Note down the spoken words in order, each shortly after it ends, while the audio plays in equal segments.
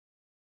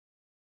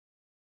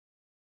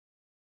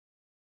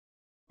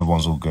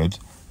Everyone's all good.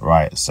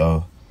 Right,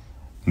 so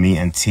me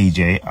and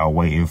TJ are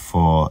waiting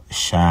for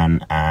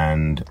Shan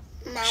and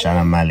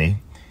Mali.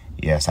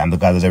 Yes, and the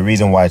guy, there's a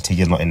reason why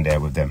TJ's not in there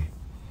with them.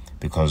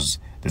 Because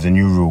there's a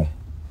new rule.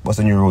 What's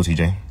the new rule,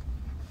 TJ?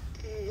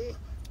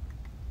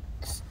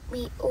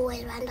 We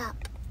always wind up.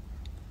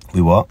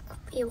 We what?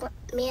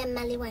 Me and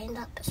Mali wind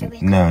up. So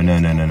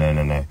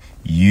No.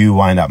 You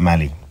wind up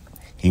Mali.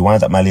 He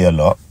winds up Mali a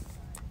lot.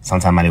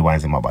 Sometimes Mali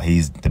winds him up, but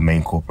he's the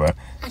main corporate.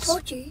 I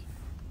told you.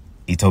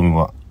 He told me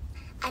what?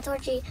 I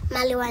told you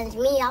Mali winds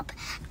me up,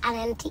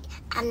 and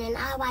then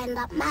I wind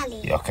up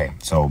Mali. Yeah, okay,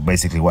 so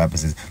basically what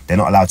happens is they're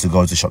not allowed to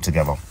go to shop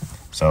together.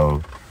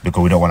 So,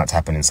 because we don't want that to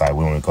happen inside.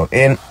 We want to go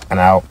in and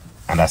out,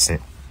 and that's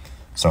it.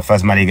 So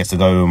first Mali gets to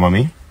go with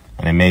Mummy,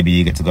 and then maybe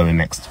you get to go in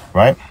next,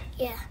 right?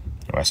 Yeah.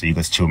 Alright, so you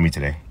guys chill with me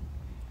today.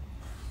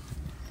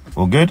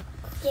 All good?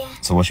 Yeah.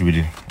 So what should we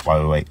do while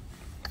we wait?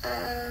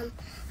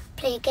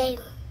 Play a game.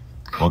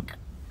 What?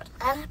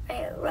 I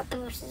play rock,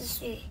 paper, scissors,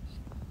 shoot.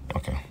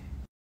 Okay.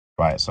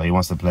 Right, so he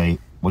wants to play...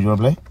 What do you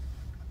want to play?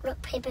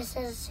 Rock, paper,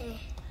 scissors, shoot.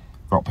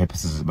 Rock, paper,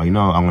 scissors. But you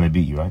know I'm going to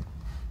beat you, right?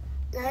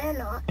 No, you're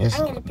not. Yes.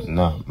 I'm going to beat you.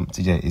 No,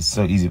 TJ, it's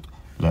so easy.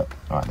 Look,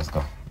 alright, let's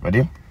go.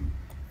 Ready?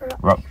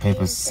 Rock,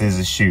 paper,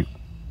 scissors, shoot.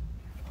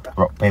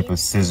 Rock, paper,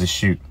 scissors,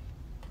 shoot.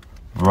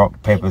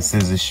 Rock, paper,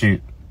 scissors,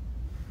 shoot.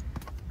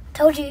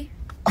 Told you.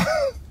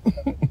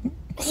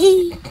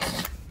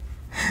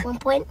 1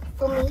 point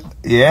for me.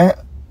 Yeah?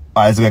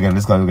 Alright, let's go again.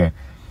 Let's go.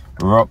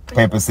 Rock,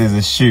 paper,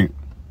 scissors, shoot.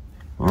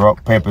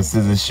 Rock, paper,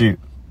 scissors, shoot.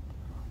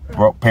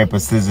 Rock, paper,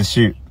 scissors,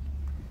 shoot.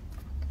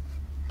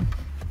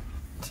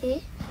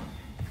 2.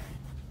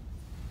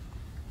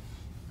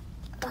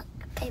 Rock,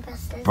 paper,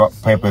 scissors. Rock,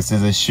 paper,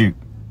 scissors, shoot.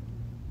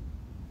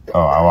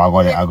 Oh,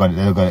 I got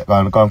it.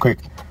 Go on, quick.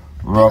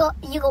 Rock.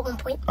 You got 1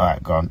 point.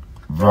 Alright, go on.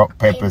 Rock,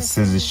 paper,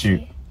 scissors,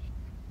 shoot.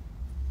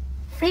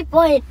 3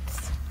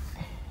 points.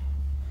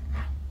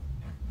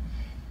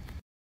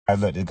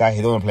 Look, this guy,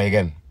 he don't want to play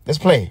again. Let's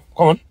play.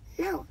 Come on.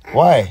 No.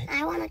 Why?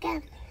 I won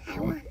again. I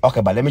won.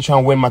 Okay, but let me try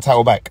and win my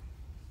title back.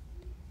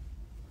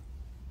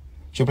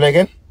 Should we play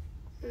again?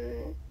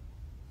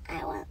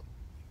 I won.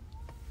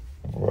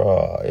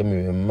 Bro, you're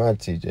moving mad,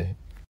 TJ.